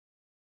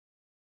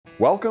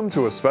Welcome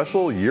to a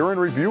special Year in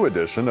Review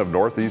edition of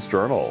Northeast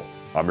Journal.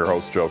 I'm your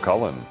host, Joe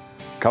Cullen.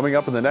 Coming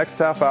up in the next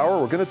half hour,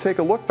 we're going to take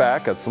a look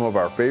back at some of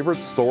our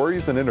favorite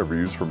stories and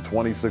interviews from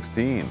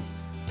 2016.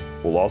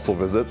 We'll also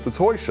visit the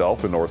Toy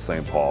Shelf in North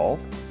St. Paul,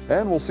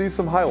 and we'll see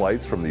some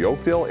highlights from the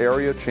Oakdale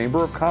Area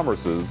Chamber of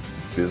Commerce's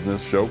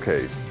Business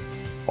Showcase.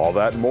 All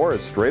that and more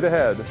is straight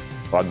ahead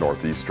on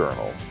Northeast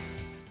Journal.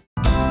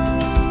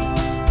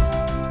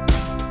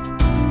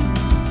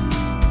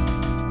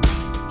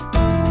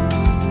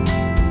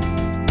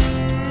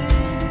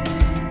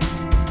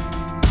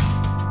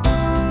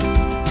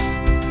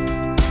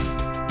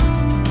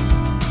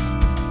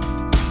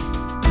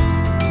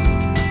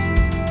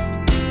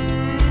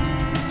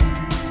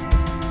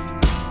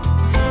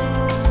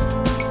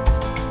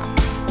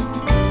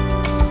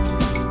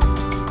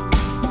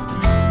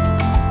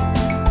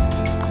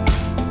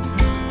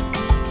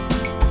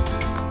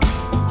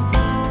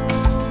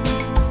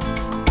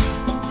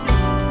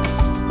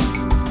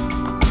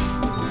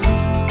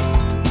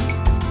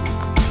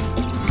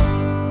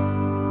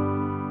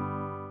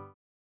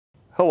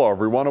 Hello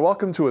everyone and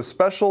welcome to a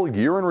special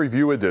Year in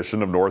Review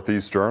edition of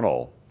Northeast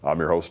Journal. I'm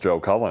your host, Joe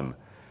Cullen.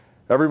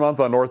 Every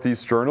month on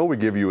Northeast Journal we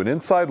give you an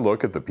inside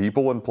look at the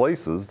people and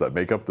places that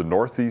make up the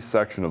Northeast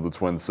section of the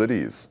Twin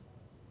Cities.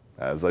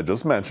 As I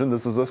just mentioned,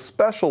 this is a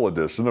special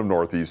edition of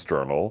Northeast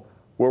Journal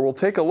where we'll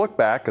take a look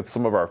back at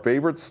some of our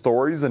favorite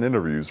stories and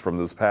interviews from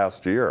this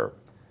past year.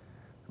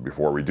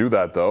 Before we do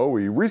that though,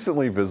 we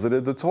recently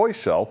visited the Toy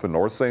Shelf in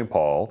North St.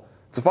 Paul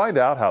to find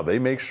out how they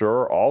make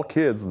sure all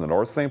kids in the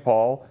North St.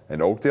 Paul and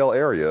Oakdale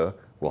area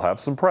will have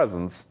some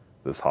presents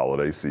this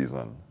holiday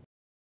season.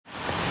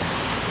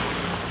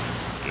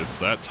 It's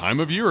that time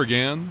of year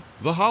again,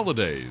 the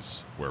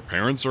holidays, where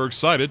parents are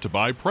excited to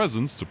buy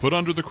presents to put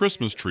under the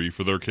Christmas tree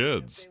for their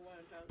kids.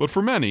 But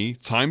for many,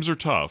 times are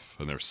tough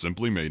and there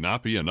simply may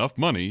not be enough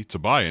money to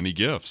buy any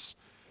gifts.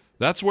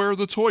 That's where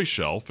the Toy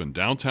Shelf in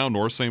downtown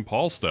North St.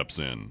 Paul steps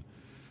in.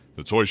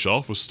 The Toy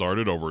Shelf was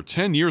started over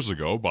 10 years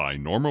ago by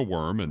Norma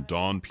Worm and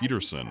Dawn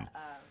Peterson.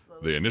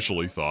 They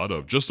initially thought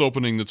of just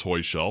opening the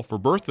Toy Shelf for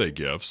birthday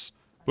gifts,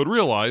 but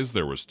realized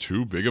there was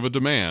too big of a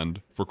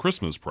demand for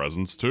Christmas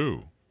presents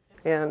too.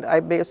 And I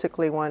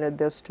basically wanted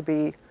this to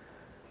be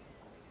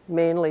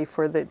mainly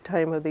for the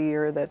time of the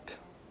year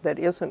that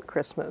isn't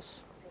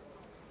Christmas.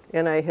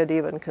 And I had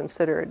even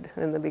considered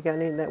in the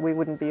beginning that we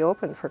wouldn't be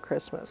open for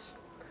Christmas.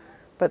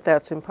 But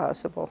that's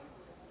impossible.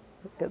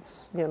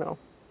 It's, you know,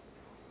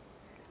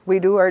 we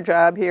do our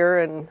job here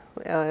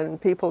and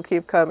people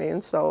keep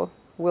coming, so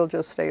we'll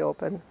just stay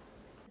open.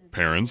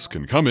 Parents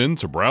can come in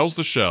to browse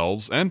the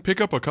shelves and pick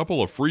up a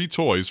couple of free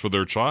toys for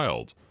their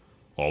child.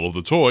 All of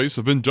the toys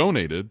have been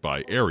donated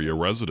by area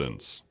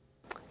residents.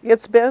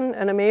 It's been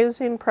an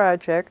amazing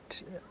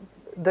project.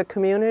 The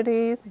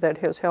community that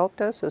has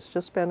helped us has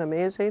just been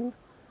amazing.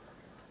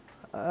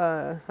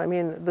 I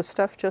mean, the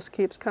stuff just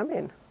keeps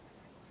coming.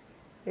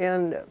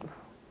 And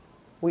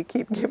we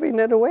keep giving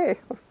it away.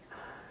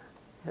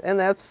 And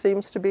that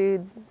seems to be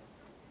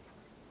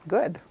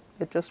good.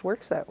 It just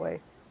works that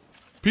way.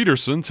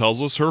 Peterson tells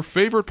us her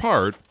favorite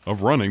part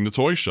of running the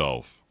Toy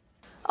Shelf.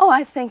 Oh,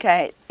 I think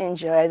I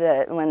enjoy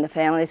when the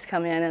families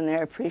come in and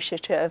they're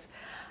appreciative.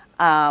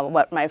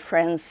 What my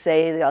friends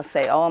say, they'll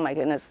say, oh my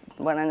goodness,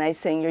 what a nice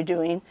thing you're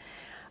doing.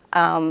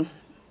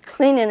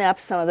 Cleaning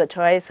up some of the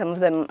toys, some of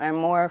them are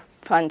more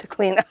fun to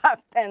clean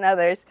up than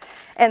others,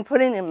 and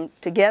putting them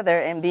together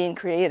and being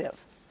creative.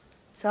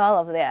 So all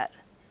of that.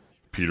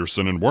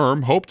 Peterson and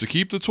Worm hope to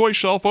keep the Toy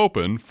Shelf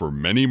open for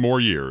many more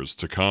years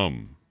to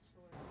come.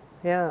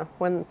 Yeah,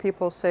 when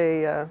people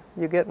say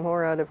you get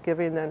more out of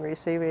giving than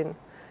receiving,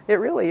 it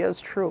really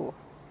is true.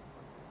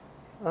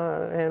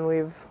 And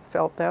we've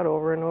felt that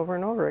over and over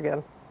and over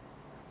again.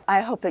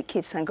 I hope it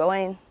keeps on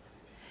going.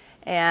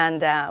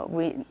 And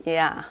we're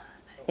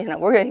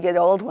going to get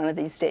old one of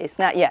these days.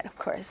 Not yet, of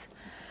course.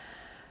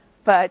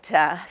 But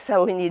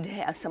so we need to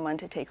have someone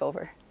to take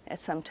over at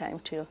some time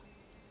too.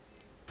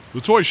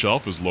 The Toy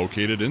Shelf is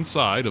located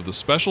inside of the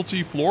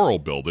Specialty Floral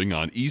Building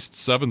on East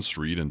 7th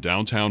Street in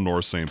downtown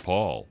North St.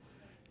 Paul.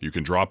 You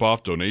can drop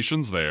off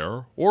donations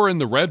there or in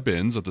the red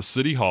bins at the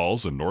city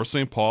halls in North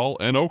St. Paul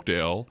and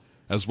Oakdale,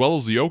 as well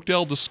as the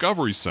Oakdale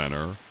Discovery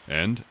Center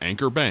and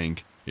Anchor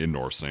Bank in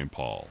North St.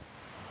 Paul.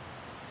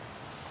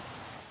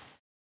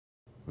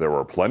 There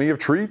were plenty of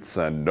treats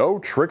and no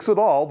tricks at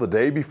all the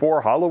day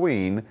before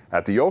Halloween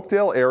at the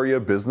Oakdale Area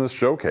Business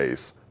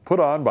Showcase, put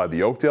on by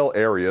the Oakdale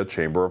Area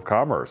Chamber of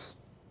Commerce.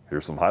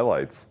 Here's some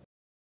highlights.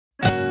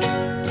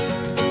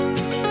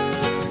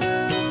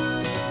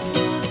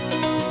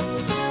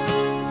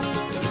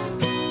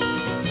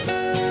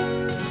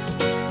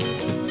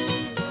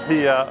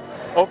 The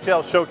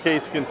Oakdale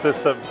Showcase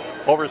consists of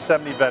over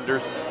 70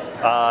 vendors.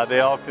 They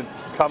all can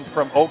come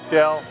from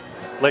Oakdale,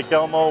 Lake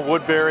Elmo,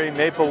 Woodbury,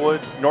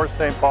 Maplewood, North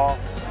St. Paul,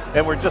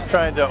 and we're just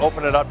trying to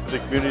open it up to the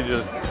community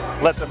to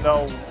let them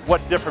know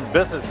what different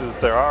businesses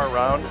there are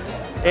around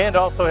and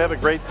also have a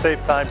great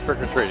safe time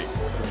trick-or-treating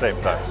at the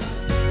same time.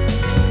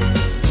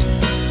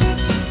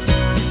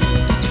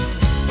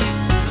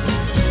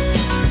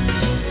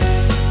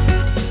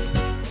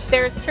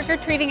 There's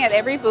trick-or-treating at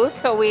every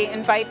booth, so we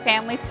invite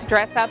families to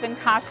dress up in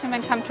costume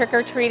and come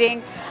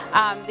trick-or-treating.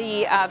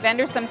 The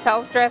vendors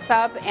themselves dress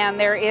up, and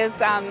there is,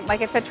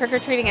 like I said,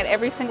 trick-or-treating at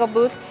every single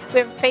booth. We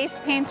have a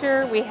face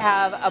painter, we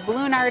have a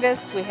balloon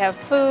artist, we have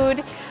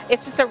food.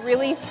 It's just a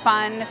really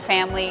fun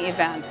family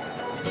event.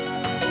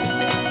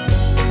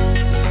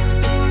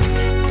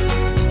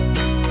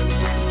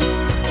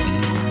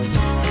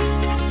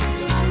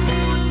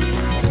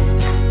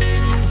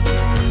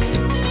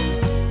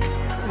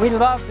 We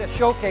love the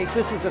showcase.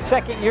 This is the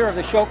second year of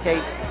the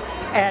showcase,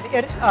 and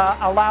it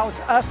allows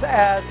us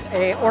as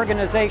an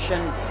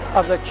organization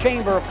of the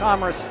Chamber of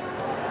Commerce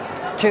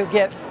to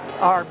get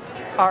our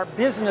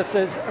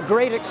businesses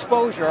great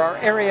exposure, our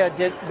area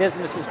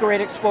businesses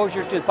great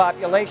exposure to the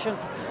population.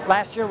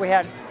 Last year we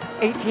had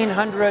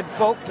 1,800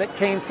 folk that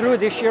came through.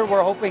 This year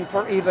we're hoping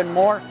for even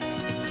more.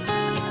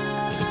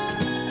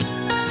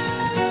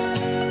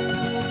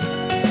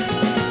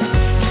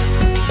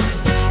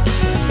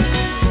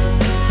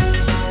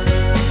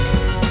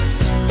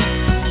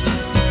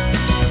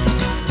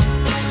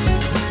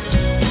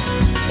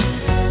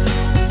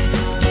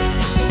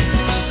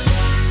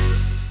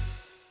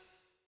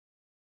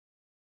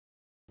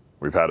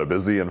 We've had a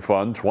busy and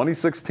fun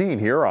 2016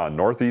 here on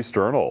Northeast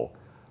Journal.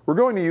 We're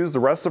going to use the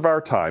rest of our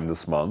time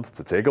this month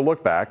to take a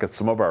look back at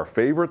some of our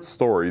favorite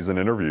stories and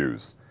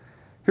interviews.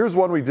 Here's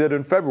one we did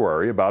in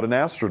February about an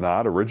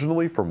astronaut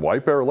originally from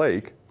White Bear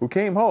Lake who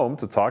came home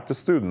to talk to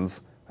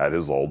students at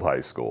his old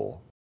high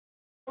school.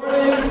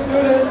 Morning,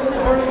 students,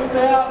 morning,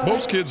 staff.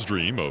 Most kids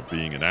dream of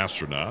being an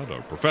astronaut,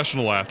 a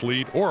professional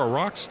athlete, or a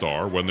rock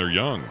star when they're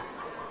young.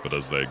 But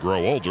as they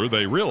grow older,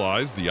 they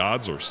realize the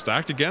odds are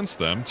stacked against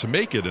them to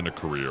make it in a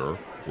career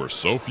where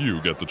so few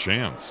get the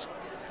chance.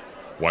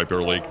 White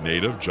Bear Lake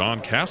native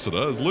John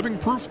Cassida is living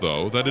proof,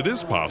 though, that it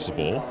is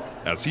possible,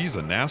 as he's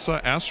a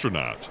NASA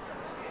astronaut.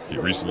 He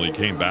recently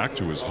came back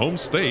to his home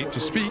state to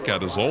speak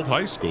at his old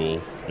high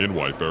school in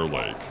White Bear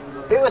Lake.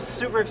 It was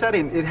super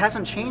exciting. It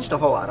hasn't changed a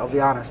whole lot, I'll be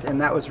honest, and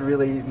that was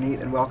really neat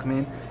and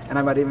welcoming, and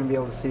I might even be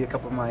able to see a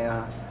couple of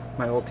my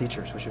old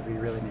teachers, which would be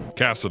really neat.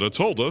 Cassida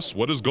told us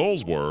what his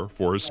goals were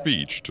for his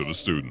speech to the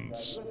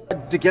students.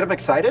 To get them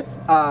excited,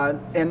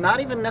 and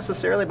not even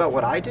necessarily about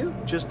what I do,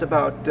 just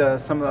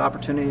about some of the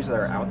opportunities that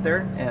are out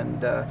there,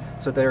 and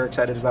so they're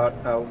excited about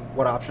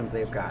what options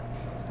they've got.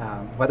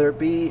 Whether it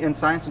be in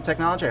science and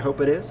technology, I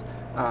hope it is,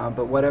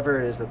 but whatever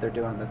it is that they're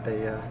doing, that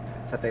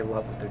they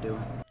love what they're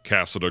doing.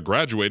 Cassida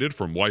graduated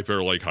from White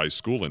Bear Lake High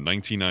School in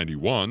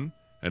 1991,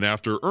 and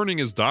after earning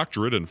his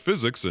doctorate in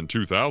physics in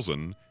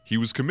 2000, he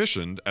was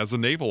commissioned as a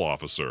naval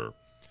officer.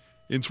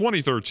 In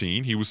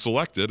 2013, he was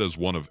selected as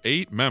one of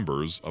 8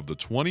 members of the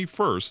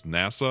 21st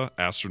NASA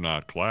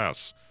astronaut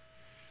class.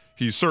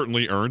 He's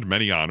certainly earned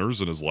many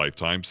honors in his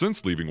lifetime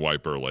since leaving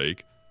White Bear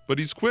Lake, but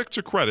he's quick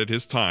to credit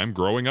his time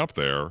growing up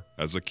there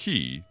as a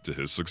key to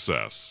his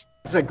success.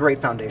 It's a great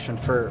foundation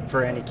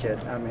for any kid.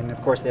 I mean,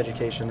 of course, the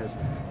education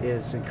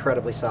is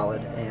incredibly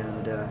solid,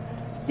 and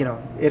you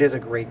know, it is a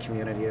great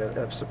community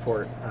of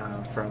support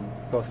from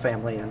both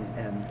family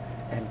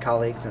and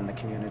colleagues in the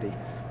community,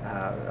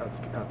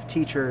 of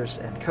teachers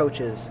and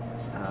coaches.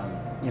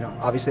 You know,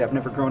 obviously I've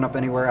never grown up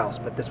anywhere else,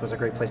 but this was a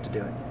great place to do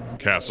it.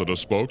 Cassida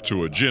spoke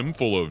to a gym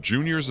full of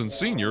juniors and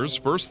seniors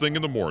first thing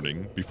in the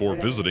morning before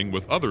visiting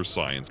with other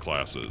science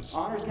classes.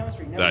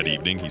 That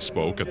evening he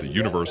spoke at the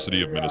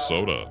University of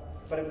Minnesota.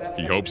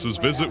 He hopes his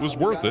visit was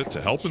worth it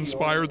to help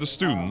inspire the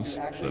students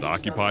that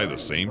occupy the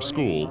same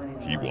school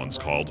he once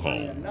called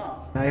home.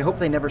 I hope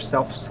they never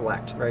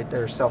self-select, right,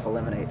 or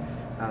self-eliminate.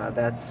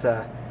 That's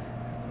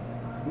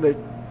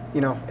you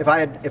know, if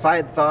I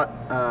had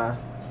thought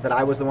that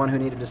I was the one who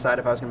needed to decide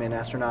if I was going to be an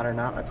astronaut or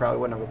not, I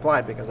probably wouldn't have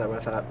applied, because I would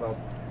have thought, well,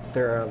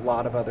 there are a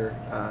lot of other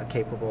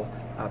capable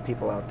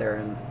people out there,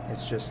 and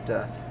it's just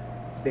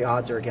the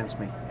odds are against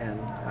me.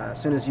 And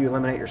as soon as you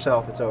eliminate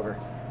yourself, it's over.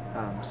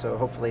 So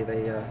hopefully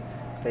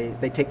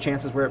they take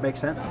chances where it makes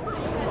sense.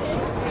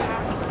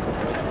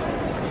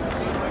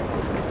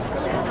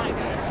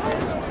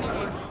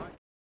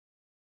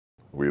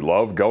 We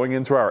love going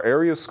into our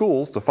area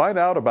schools to find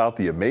out about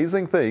the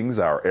amazing things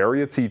our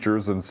area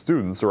teachers and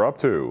students are up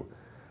to.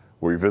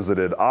 We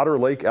visited Otter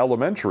Lake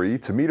Elementary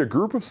to meet a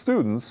group of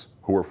students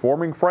who are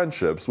forming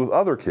friendships with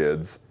other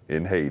kids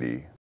in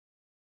Haiti.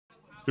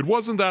 It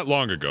wasn't that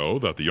long ago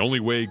that the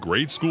only way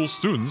grade school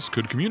students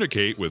could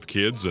communicate with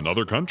kids in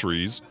other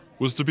countries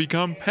was to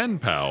become pen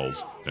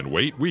pals and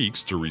wait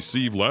weeks to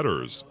receive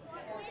letters.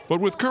 But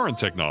with current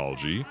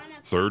technology,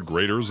 third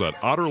graders at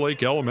Otter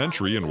Lake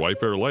Elementary in White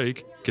Bear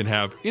Lake can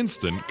have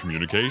instant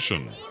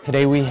communication.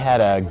 Today we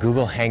had a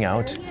Google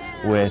Hangout,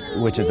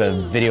 which is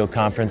a video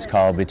conference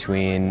call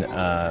between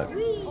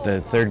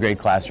the third grade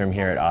classroom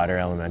here at Otter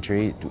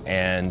Elementary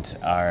and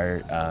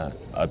our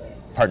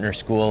partner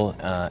school,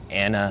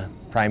 Anna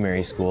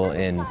Primary School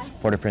in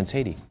Port-au-Prince,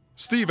 Haiti.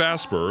 Steve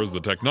Asper is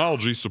the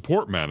technology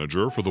support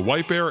manager for the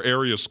White Bear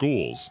area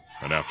schools,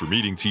 and after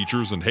meeting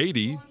teachers in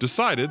Haiti,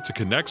 decided to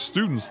connect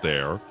students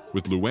there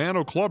with Luann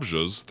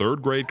O'Clubja's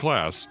third grade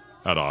class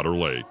at Otter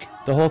Lake.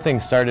 The whole thing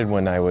started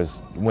when I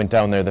went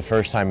down there the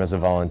first time as a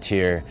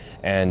volunteer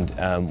and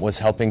was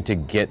helping to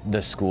get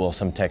the school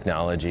some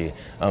technology.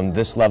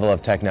 This level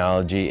of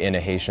technology in a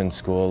Haitian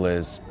school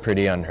is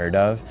pretty unheard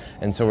of,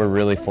 and so we're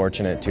really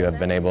fortunate to have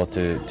been able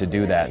to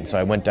do that. And so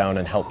I went down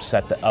and helped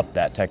set up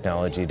that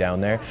technology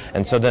down there.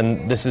 And so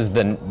then this is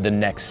the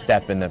next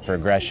step in the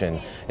progression,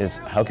 is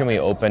how can we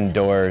open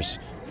doors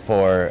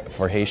for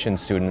Haitian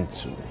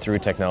students through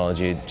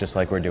technology, just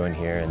like we're doing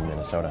here in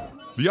Minnesota.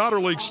 The Otter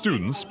Lake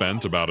students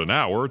spent about an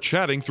hour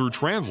chatting through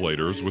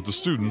translators with the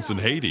students in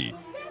Haiti,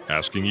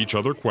 asking each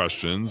other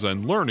questions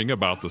and learning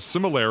about the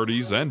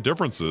similarities and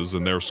differences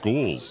in their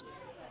schools.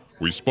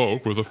 We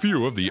spoke with a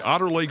few of the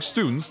Otter Lake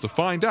students to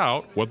find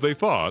out what they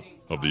thought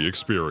of the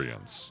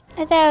experience.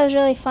 I thought it was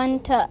really fun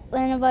to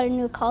learn about a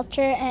new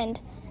culture and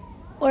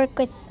work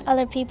with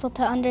other people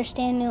to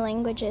understand new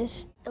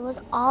languages. It was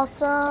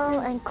awesome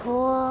and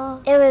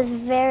cool. It was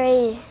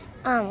very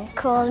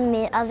cool to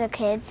meet other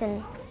kids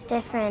and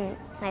different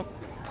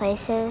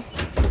places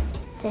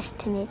just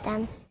to meet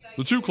them.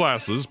 The two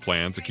classes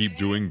plan to keep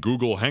doing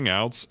Google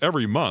Hangouts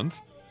every month,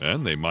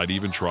 and they might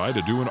even try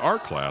to do an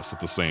art class at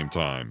the same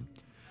time.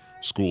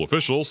 School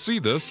officials see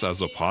this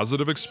as a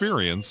positive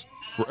experience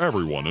for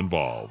everyone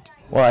involved.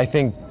 Well, I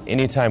think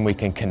anytime we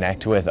can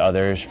connect with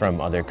others from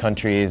other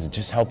countries, it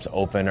just helps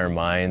open our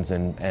minds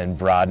and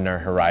broaden our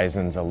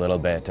horizons a little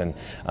bit.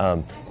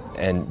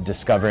 And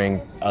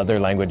discovering other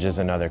languages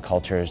and other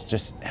cultures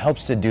just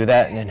helps to do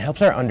that, and it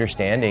helps our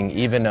understanding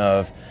even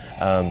of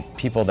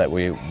people that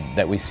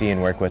we see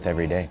and work with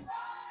every day.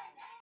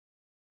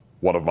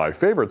 One of my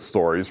favorite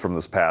stories from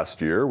this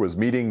past year was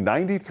meeting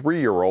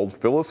 93-year-old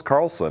Phyllis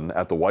Carlson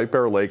at the White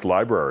Bear Lake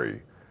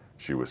Library.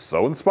 She was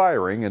so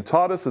inspiring and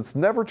taught us it's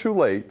never too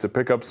late to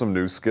pick up some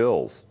new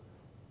skills.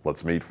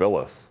 Let's meet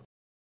Phyllis.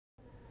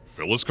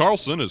 Phyllis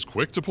Carlson is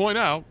quick to point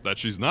out that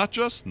she's not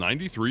just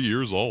 93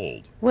 years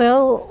old.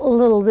 Well, a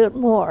little bit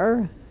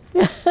more.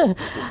 In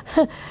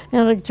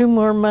like 2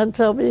 more months,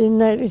 I'll be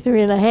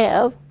 93 and a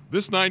half.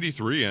 This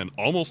 93 and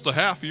almost a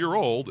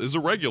half-year-old is a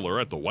regular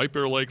at the White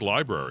Bear Lake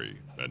Library,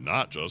 and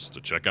not just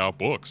to check out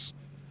books.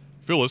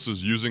 Phyllis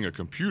is using a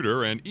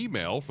computer and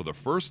email for the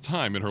first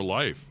time in her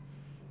life.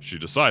 She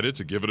decided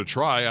to give it a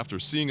try after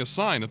seeing a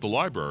sign at the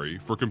library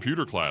for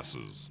computer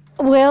classes.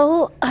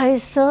 Well, I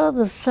saw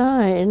the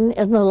sign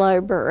in the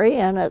library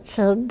and it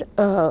said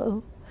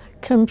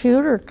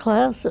computer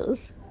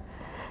classes.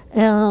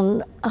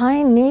 And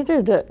I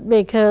needed it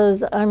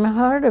because I'm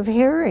hard of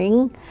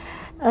hearing.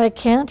 I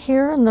can't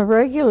hear on the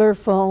regular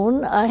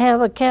phone. I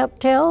have a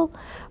CapTel.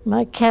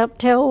 My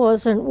CapTel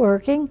wasn't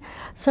working,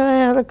 so I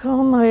had to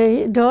call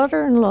my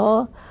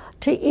daughter-in-law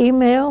to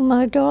email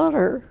my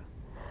daughter.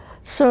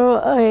 So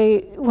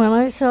when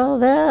I saw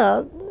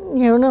that,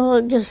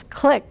 it just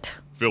clicked.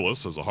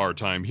 Phyllis has a hard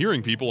time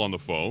hearing people on the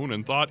phone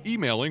and thought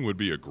emailing would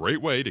be a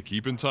great way to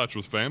keep in touch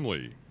with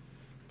family.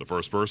 The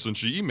first person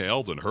she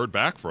emailed and heard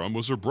back from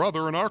was her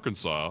brother in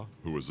Arkansas,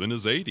 who was in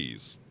his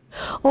 80s.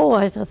 Oh,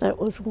 I thought that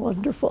was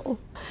wonderful.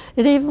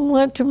 It even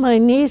went to my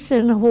niece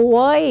in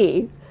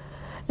Hawaii.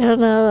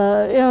 And,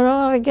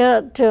 I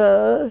got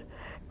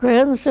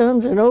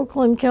grandsons in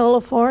Oakland,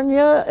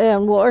 California,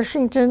 and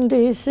Washington,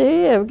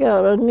 D.C. I've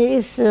got a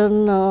niece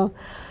in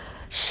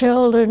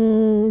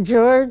Sheldon,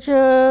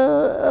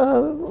 Georgia.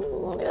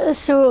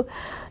 So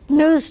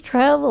news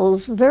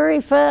travels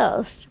very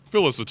fast.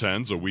 Phyllis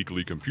attends a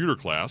weekly computer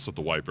class at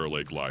the White Bear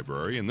Lake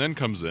Library and then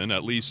comes in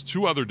at least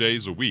 2 other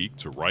days a week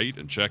to write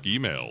and check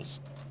emails.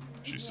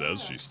 She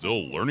says she's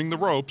still learning the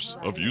ropes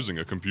of using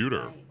a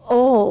computer.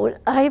 Oh,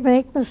 I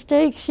make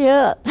mistakes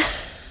yet.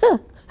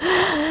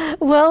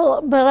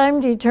 Well, but I'm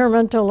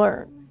determined to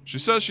learn. She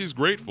says she's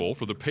grateful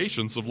for the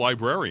patience of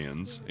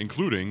librarians,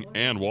 including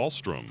Ann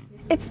Wallstrom.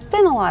 It's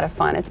been a lot of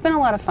fun. It's been a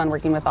lot of fun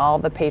working with all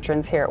the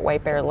patrons here at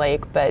White Bear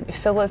Lake, but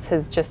Phyllis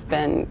has just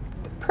been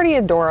pretty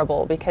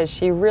adorable because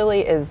she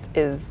really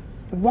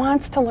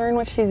wants to learn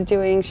what she's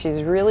doing. She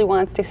really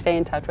wants to stay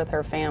in touch with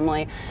her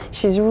family.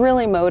 She's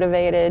really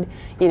motivated.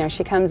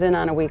 She comes in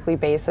on a weekly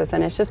basis,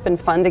 and it's just been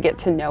fun to get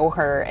to know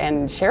her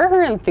and share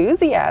her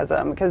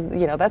enthusiasm because,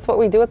 that's what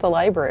we do at the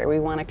library. We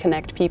want to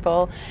connect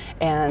people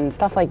and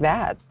stuff like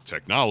that.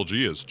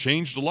 Technology has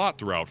changed a lot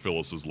throughout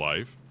Phyllis's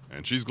life,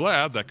 and she's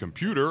glad that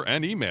computer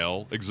and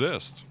email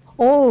exist.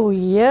 Oh,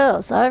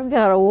 yes, I've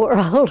got a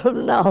world of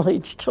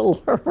knowledge to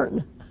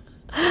learn.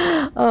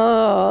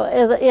 Oh,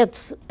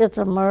 it's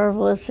a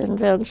marvelous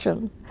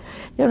invention.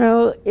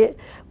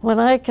 When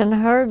I can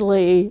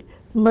hardly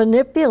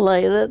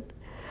manipulate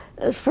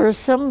it, for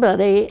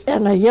somebody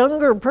and a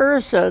younger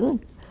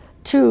person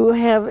to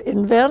have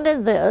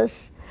invented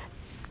this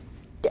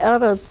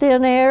out of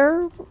thin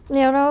air,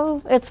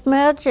 it's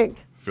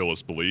magic.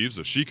 Phyllis believes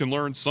if she can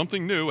learn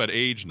something new at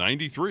age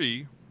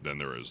 93, then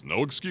there is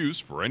no excuse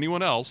for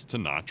anyone else to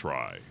not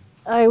try.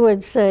 I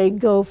would say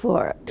go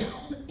for it.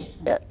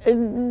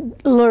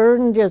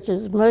 Learn just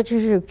as much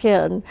as you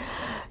can.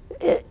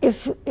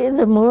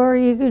 The more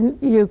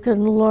you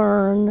can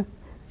learn,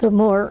 the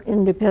more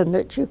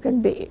independent you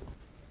can be.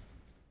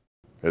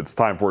 It's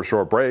time for a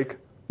short break.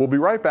 We'll be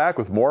right back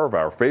with more of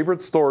our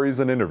favorite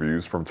stories and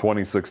interviews from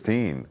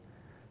 2016.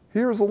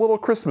 Here's a little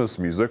Christmas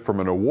music from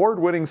an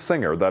award-winning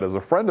singer that is a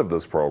friend of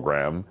this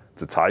program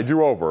to tide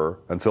you over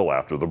until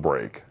after the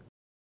break.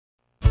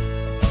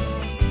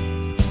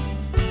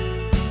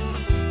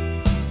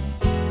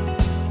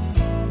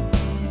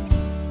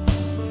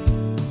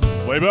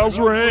 Sleigh bells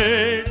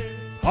ring,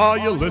 are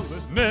you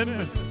listening?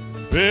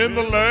 In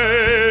the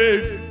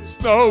lane,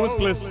 snow is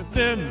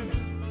glistening.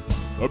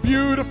 A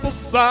beautiful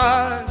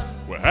sight,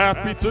 we're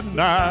happy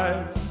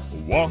tonight,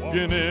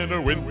 walking in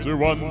a winter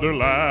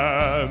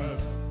wonderland.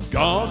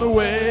 Gone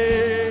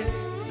away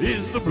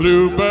is the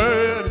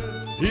bluebird,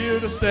 here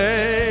to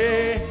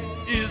stay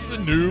is the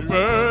new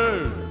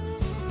bird.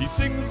 He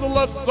sings a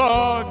love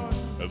song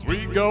as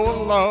we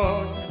go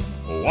along,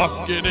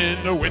 walking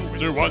in a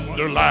winter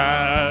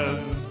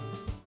wonderland.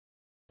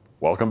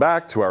 Welcome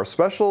back to our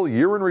special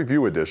Year in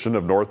Review edition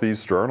of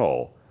Northeast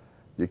Journal.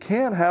 You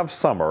can't have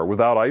summer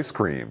without ice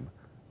cream.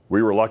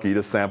 We were lucky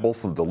to sample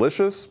some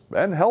delicious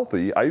and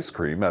healthy ice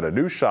cream at a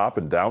new shop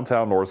in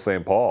downtown North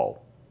St.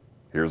 Paul.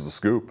 Here's the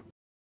scoop.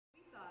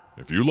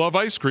 If you love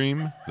ice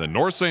cream, then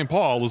North St.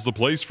 Paul is the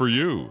place for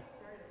you.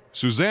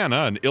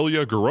 Susanna and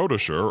Ilya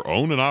Gorodischer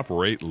own and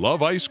operate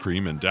Love Ice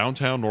Cream in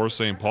downtown North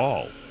St.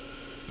 Paul.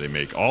 They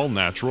make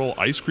all-natural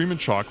ice cream and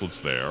chocolates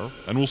there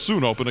and will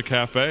soon open a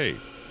cafe.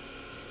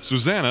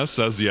 Susanna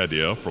says the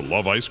idea for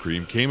Love Ice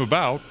Cream came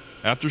about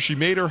after she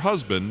made her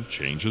husband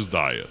change his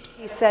diet.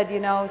 He said, you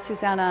know,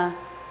 Susanna,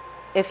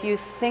 if you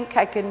think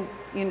I can,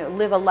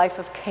 live a life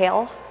of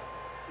kale,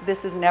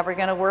 this is never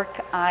going to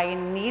work. I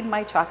need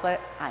my chocolate.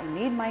 I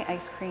need my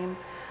ice cream.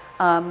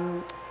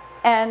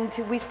 And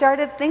we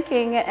started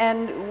thinking,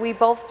 and we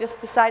both just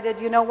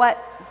decided, you know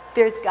what?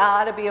 There's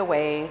got to be a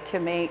way to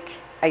make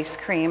ice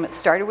cream. It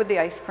started with the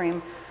ice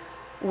cream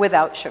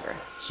without sugar.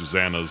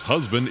 Susanna's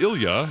husband,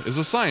 Ilya, is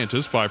a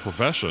scientist by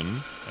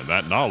profession, and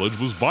that knowledge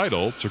was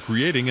vital to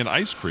creating an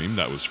ice cream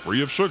that was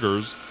free of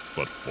sugars,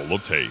 but full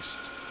of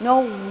taste.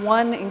 No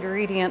one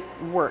ingredient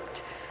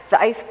worked.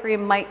 The ice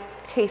cream might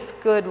taste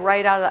good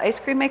right out of the ice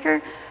cream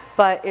maker,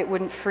 but it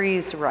wouldn't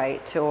freeze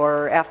right,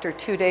 or after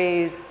 2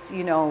 days,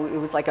 it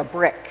was like a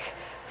brick.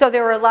 So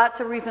there were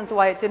lots of reasons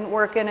why it didn't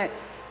work, and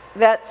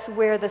that's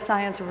where the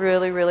science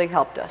really, really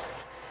helped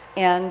us.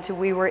 And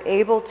we were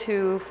able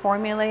to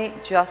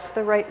formulate just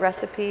the right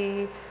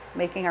recipe,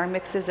 making our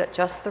mixes at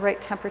just the right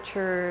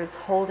temperatures,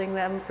 holding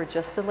them for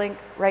just the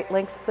right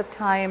lengths of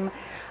time.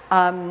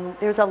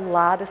 There's a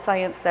lot of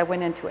science that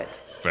went into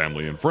it.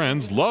 Family and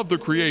friends loved the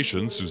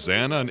creation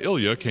Susanna and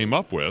Ilya came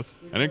up with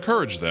and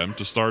encouraged them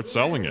to start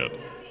selling it.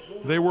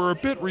 They were a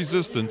bit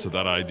resistant to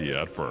that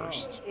idea at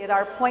first. At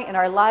our point in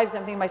our lives, I'm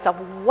thinking to myself,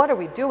 what are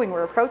we doing?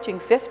 We're approaching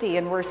 50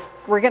 and we're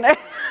going to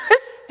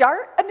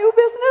start a new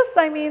business?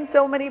 I mean,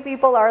 so many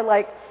people are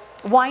like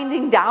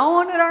winding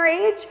down at our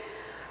age.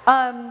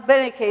 But in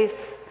any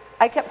case,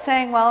 I kept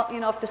saying, well,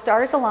 if the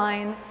stars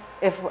align,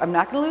 if I'm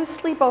not going to lose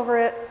sleep over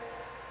it,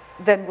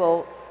 then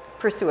we'll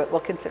pursue it, we'll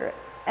consider it.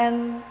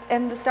 And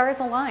the stars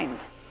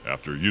aligned.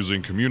 After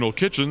using communal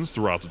kitchens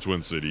throughout the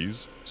Twin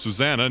Cities,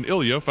 Susanna and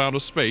Ilya found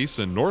a space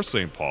in North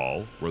St.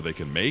 Paul where they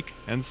can make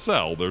and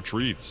sell their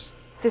treats.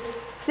 The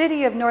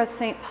city of North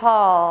St.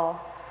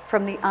 Paul,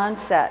 from the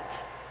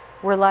onset,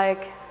 were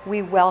like,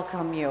 we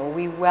welcome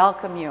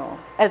you,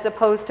 as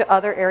opposed to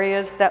other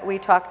areas that we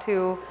talked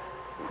to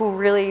who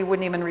really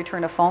wouldn't even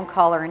return a phone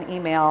call or an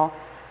email,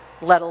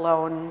 let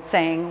alone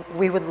saying,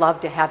 we would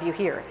love to have you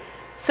here.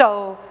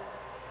 So,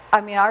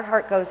 our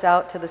heart goes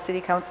out to the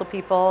city council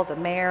people, the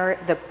mayor,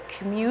 the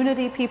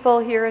community people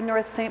here in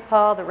North St.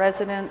 Paul, the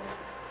residents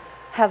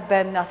have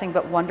been nothing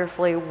but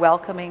wonderfully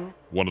welcoming.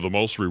 One of the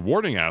most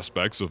rewarding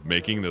aspects of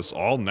making this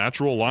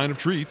all-natural line of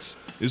treats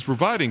is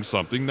providing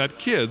something that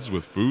kids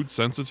with food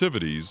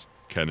sensitivities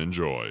can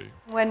enjoy.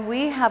 When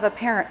we have a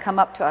parent come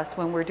up to us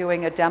when we're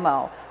doing a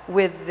demo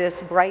with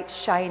this bright,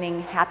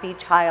 shining, happy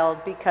child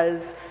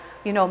because,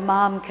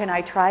 Mom, can I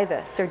try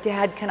this? Or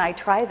Dad, can I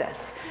try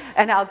this?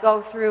 And I'll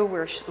go through,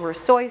 we're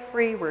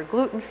soy-free, we're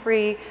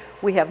gluten-free,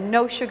 we have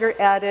no sugar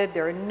added,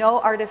 there are no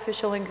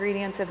artificial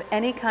ingredients of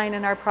any kind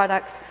in our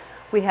products.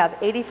 We have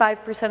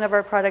 85% of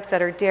our products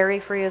that are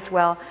dairy-free as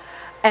well.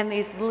 And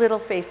these little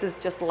faces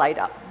just light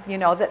up,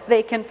 that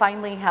they can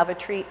finally have a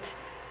treat,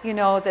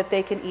 that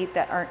they can eat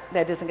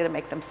that isn't going to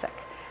make them sick.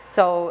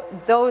 So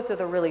those are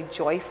the really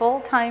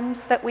joyful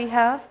times that we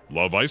have.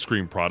 Love Ice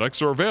Cream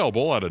products are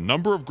available at a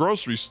number of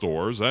grocery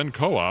stores and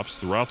co-ops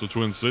throughout the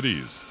Twin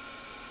Cities.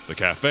 The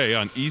cafe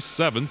on East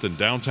 7th in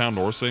downtown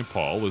North St.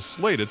 Paul is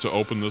slated to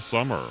open this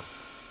summer.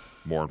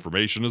 More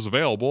information is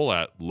available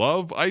at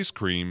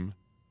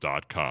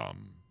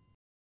loveicecream.com.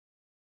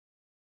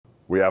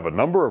 We have a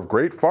number of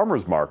great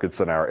farmers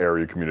markets in our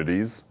area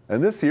communities,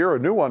 and this year a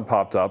new one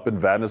popped up in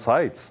Vadnais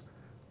Heights.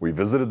 We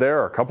visited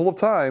there a couple of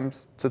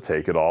times to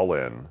take it all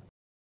in.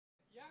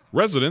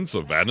 Residents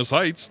of Vadnais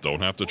Heights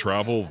don't have to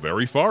travel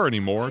very far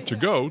anymore to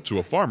go to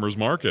a farmer's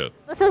market.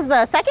 This is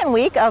the second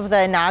week of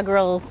the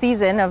inaugural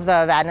season of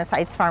the Vadnais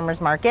Heights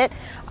Farmers Market.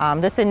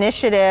 This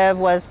initiative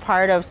was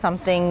part of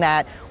something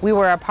that we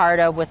were a part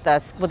of with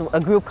a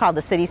group called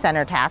the City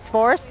Center Task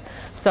Force.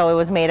 So it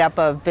was made up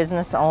of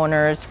business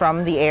owners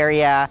from the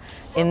area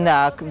in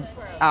the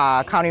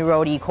County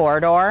Road E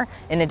corridor,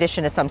 in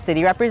addition to some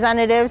city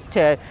representatives,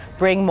 to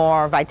bring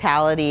more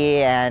vitality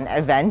and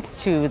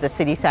events to the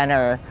city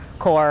center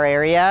core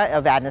area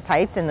of Vadnais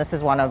Heights, and this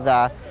is one of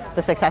the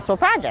successful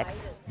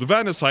projects. The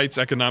Vadnais Heights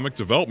Economic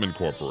Development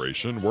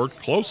Corporation worked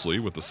closely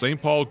with the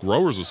St. Paul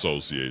Growers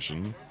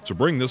Association to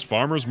bring this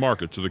farmers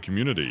market to the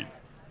community.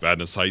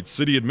 Vadnais Heights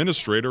City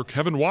Administrator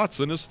Kevin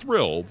Watson is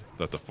thrilled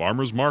that the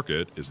farmers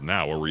market is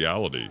now a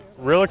reality.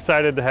 Real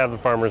excited to have the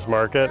farmers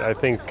market. I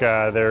think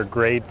they're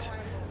great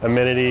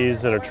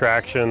amenities and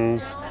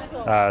attractions,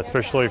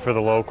 especially for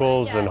the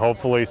locals and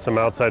hopefully some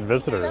outside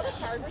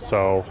visitors.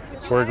 So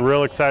we're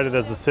real excited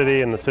as a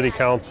city and the city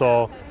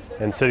council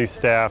and city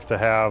staff to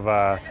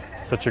have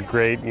such a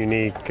great,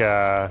 unique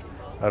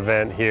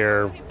event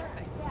here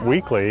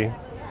weekly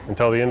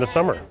until the end of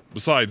summer.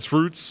 Besides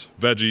fruits,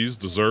 veggies,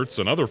 desserts,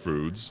 and other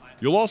foods,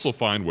 you'll also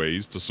find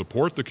ways to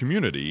support the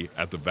community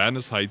at the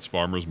Vadnais Heights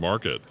Farmers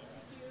Market.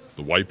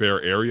 The White Bear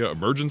Area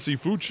Emergency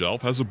Food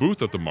Shelf has a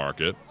booth at the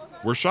market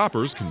where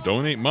shoppers can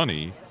donate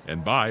money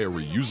and buy a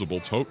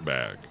reusable tote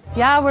bag.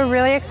 Yeah, we're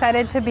really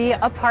excited to be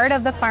a part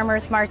of the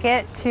farmers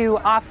market, to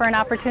offer an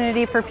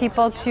opportunity for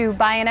people to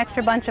buy an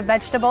extra bunch of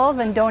vegetables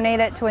and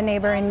donate it to a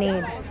neighbor in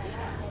need.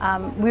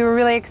 We were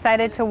really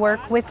excited to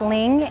work with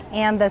Ling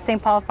and the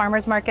St. Paul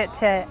Farmers Market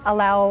to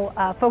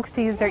allow folks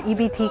to use their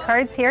EBT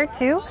cards here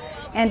too,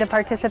 and to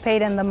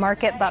participate in the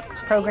Market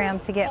Bucks program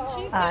to get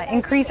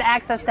increased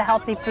access to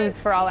healthy foods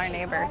for all our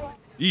neighbors.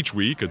 Each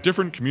week, a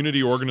different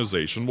community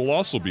organization will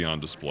also be on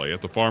display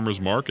at the farmers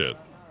market.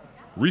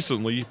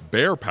 Recently,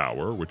 Bear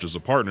Power, which is a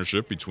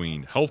partnership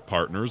between health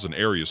partners and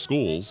area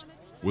schools,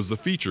 was the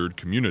featured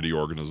community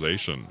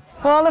organization.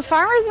 Well, the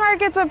farmers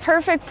market's a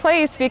perfect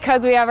place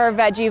because we have our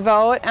veggie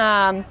vote,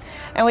 and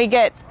we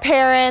get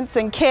parents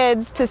and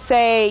kids to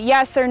say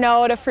yes or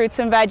no to fruits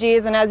and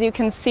veggies. And as you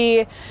can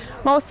see,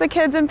 most of the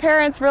kids and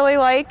parents really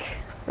like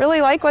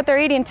what they're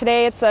eating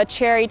today. It's a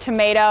cherry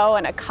tomato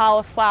and a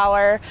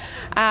cauliflower.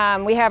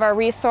 We have our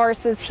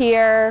resources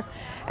here,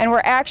 and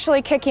we're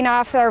actually kicking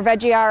off our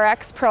Veggie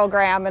RX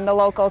program in the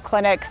local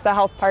clinics, the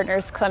Health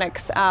Partners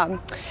clinics.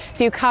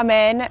 If you come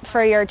in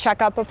for your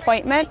checkup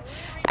appointment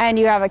and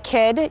you have a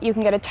kid, you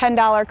can get a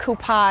 $10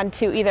 coupon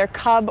to either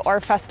Cub or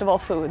Festival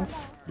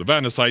Foods. The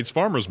Vadnais Heights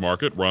Farmers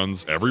Market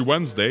runs every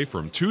Wednesday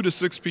from 2 to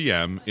 6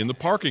 p.m. in the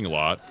parking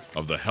lot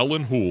of the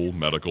Helen Houle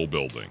Medical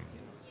Building.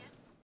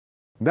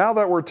 Now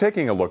that we're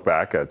taking a look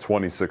back at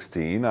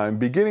 2016, I'm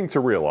beginning to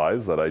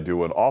realize that I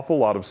do an awful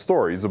lot of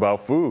stories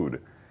about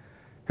food.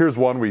 Here's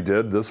one we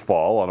did this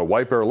fall on a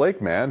White Bear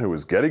Lake man who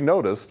is getting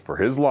noticed for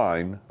his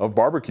line of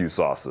barbecue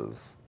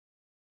sauces.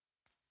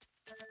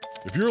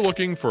 If you're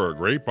looking for a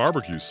great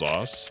barbecue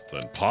sauce,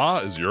 then Pa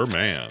is your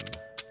man.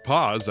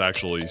 Pa is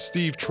actually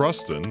Steve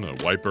Trustin,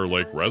 a White Bear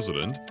Lake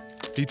resident.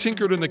 He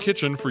tinkered in the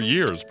kitchen for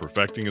years,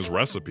 perfecting his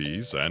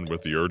recipes, and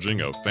with the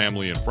urging of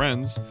family and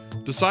friends,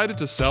 decided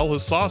to sell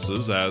his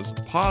sauces as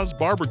Pa's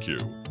Barbecue,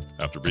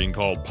 after being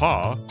called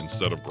Pa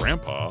instead of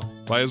Grandpa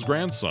by his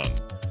grandson.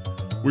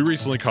 We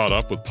recently caught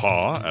up with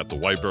Pa at the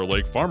White Bear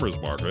Lake Farmers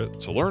Market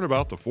to learn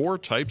about the 4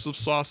 types of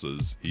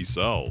sauces he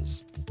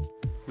sells.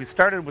 We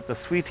started with the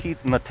sweet heat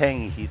and the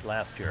tangy heat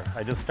last year.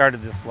 I just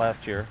started this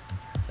last year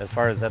as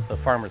far as at the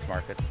farmers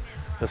market.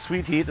 The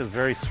sweet heat is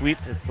very sweet.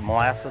 It's the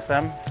molasses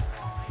M,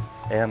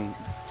 and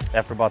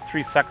after about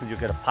 3 seconds you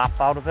get a pop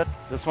out of it.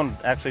 This one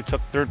actually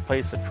took 3rd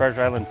place at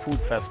Treasure Island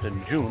Food Fest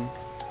in June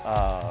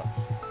down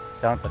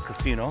at the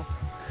casino.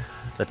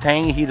 The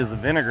tangy heat is the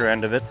vinegar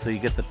end of it, so you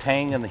get the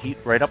tang and the heat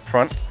right up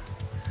front.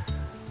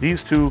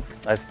 These two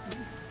I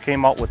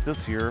came out with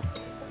this year,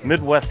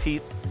 Midwest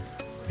heat,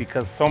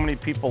 because so many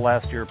people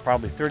last year,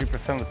 probably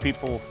 30% of the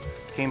people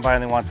came by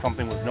and they want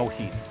something with no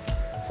heat.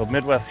 So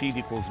Midwest heat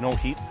equals no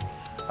heat.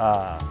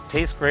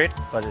 Tastes great,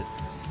 but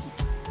it's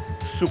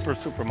super,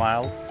 super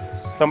mild.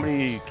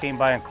 Somebody came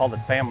by and called it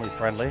family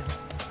friendly.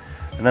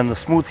 And then the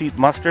smooth heat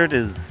mustard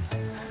is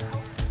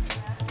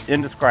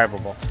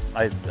indescribable.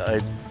 I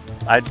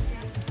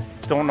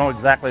don't know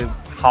exactly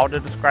how to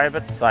describe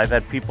it. So I've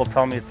had people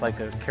tell me it's like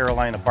a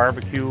Carolina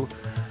barbecue,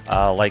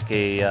 like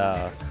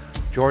a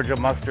Georgia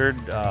mustard.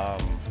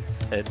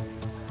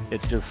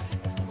 It just,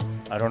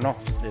 I don't know.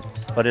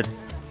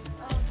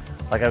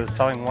 Like I was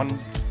telling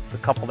the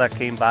couple that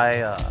came by,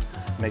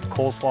 make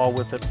coleslaw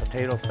with it,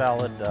 potato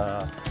salad,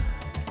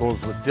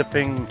 goes with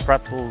dipping,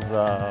 pretzels,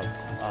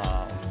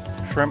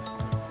 shrimp,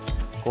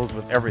 goes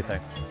with everything.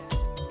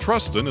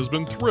 Trustin has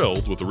been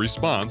thrilled with the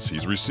response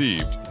he's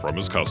received from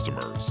his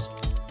customers.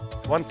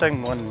 It's one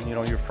thing when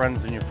your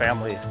friends and your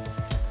family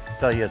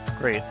tell you it's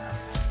great,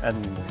 and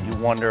you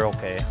wonder,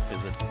 okay,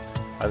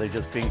 are they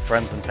just being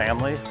friends and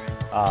family?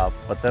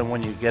 But then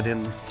when you get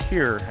in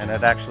here and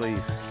it actually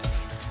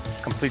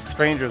complete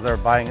strangers are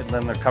buying it and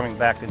then they're coming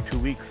back in 2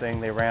 weeks saying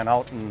they ran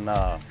out and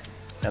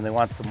they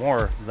want some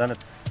more, then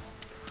it's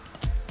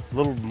a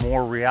little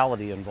more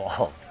reality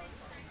involved.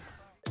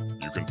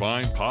 You can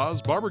find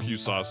Pa's barbecue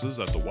sauces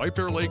at the White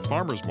Bear Lake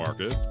Farmers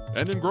Market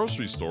and in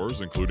grocery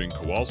stores including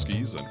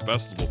Kowalski's and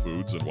Festival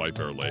Foods in White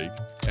Bear Lake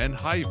and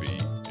Hy-Vee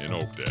in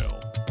Oakdale.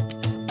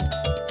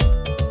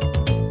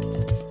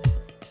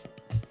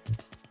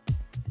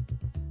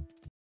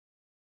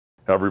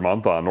 Every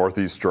month on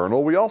Northeast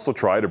Journal, we also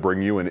try to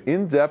bring you an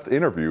in-depth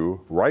interview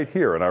right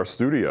here in our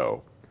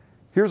studio.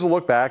 Here's a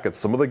look back at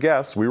some of the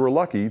guests we were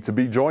lucky to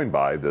be joined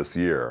by this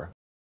year.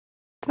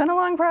 It's been a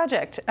long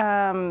project.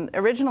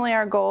 Originally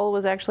our goal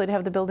was actually to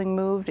have the building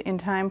moved in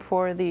time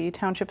for the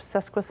township's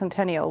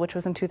sesquicentennial, which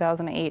was in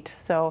 2008.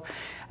 So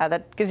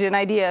that gives you an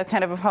idea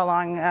kind of how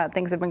long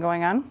things have been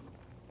going on.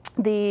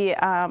 The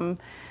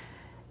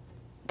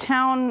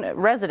town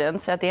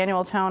residents at the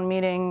annual town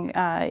meeting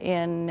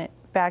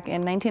back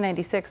in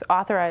 1996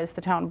 authorized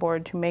the town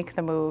board to make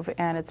the move,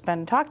 and it's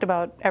been talked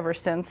about ever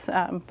since,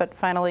 but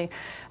finally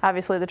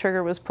obviously the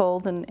trigger was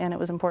pulled, and it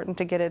was important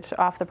to get it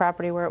off the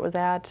property where it was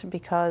at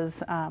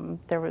because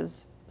there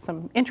was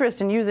some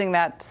interest in using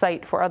that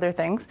site for other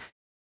things.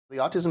 The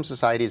Autism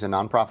Society is a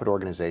nonprofit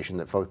organization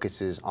that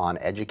focuses on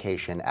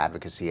education,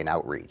 advocacy, and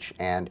outreach,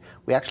 and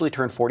we actually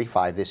turned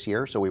 45 this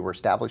year. So we were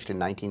established in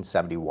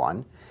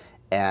 1971.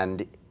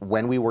 And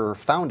when we were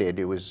founded,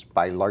 it was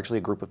by largely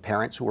a group of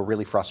parents who were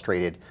really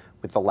frustrated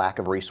with the lack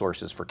of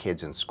resources for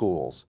kids in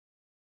schools.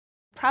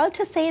 Proud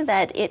to say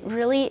that it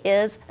really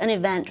is an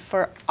event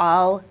for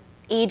all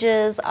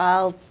ages,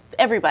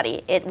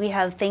 everybody. We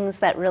have things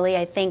that really,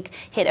 I think,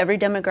 hit every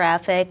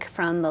demographic,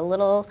 from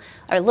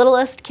our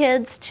littlest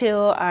kids to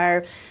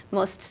our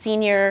most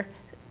senior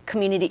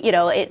community. You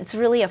know, it's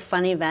really a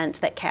fun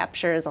event that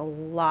captures a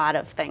lot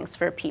of things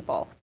for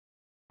people.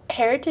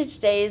 Heritage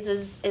Days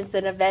is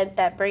an event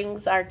that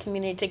brings our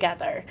community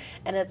together,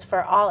 and it's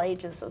for all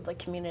ages of the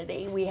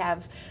community. We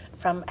have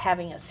from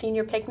having a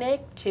senior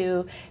picnic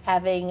to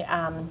having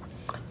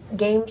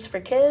games for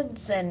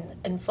kids and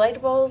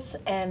inflatables,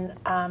 and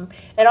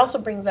it also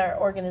brings our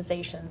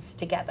organizations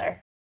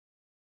together.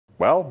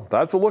 Well,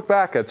 that's a look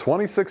back at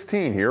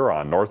 2016 here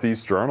on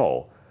Northeast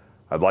Journal.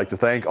 I'd like to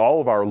thank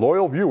all of our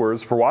loyal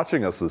viewers for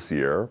watching us this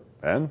year,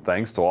 and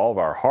thanks to all of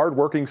our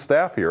hard-working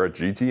staff here at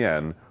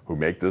GTN who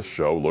make this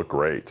show look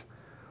great.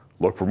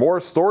 Look for more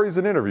stories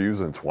and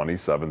interviews in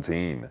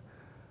 2017.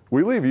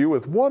 We leave you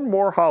with one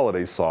more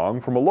holiday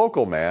song from a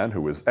local man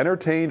who has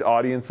entertained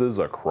audiences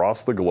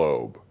across the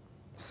globe.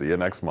 See you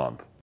next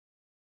month.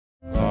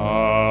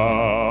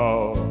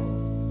 I'll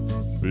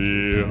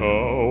be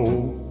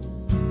home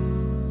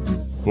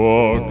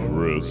for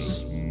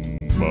Christmas.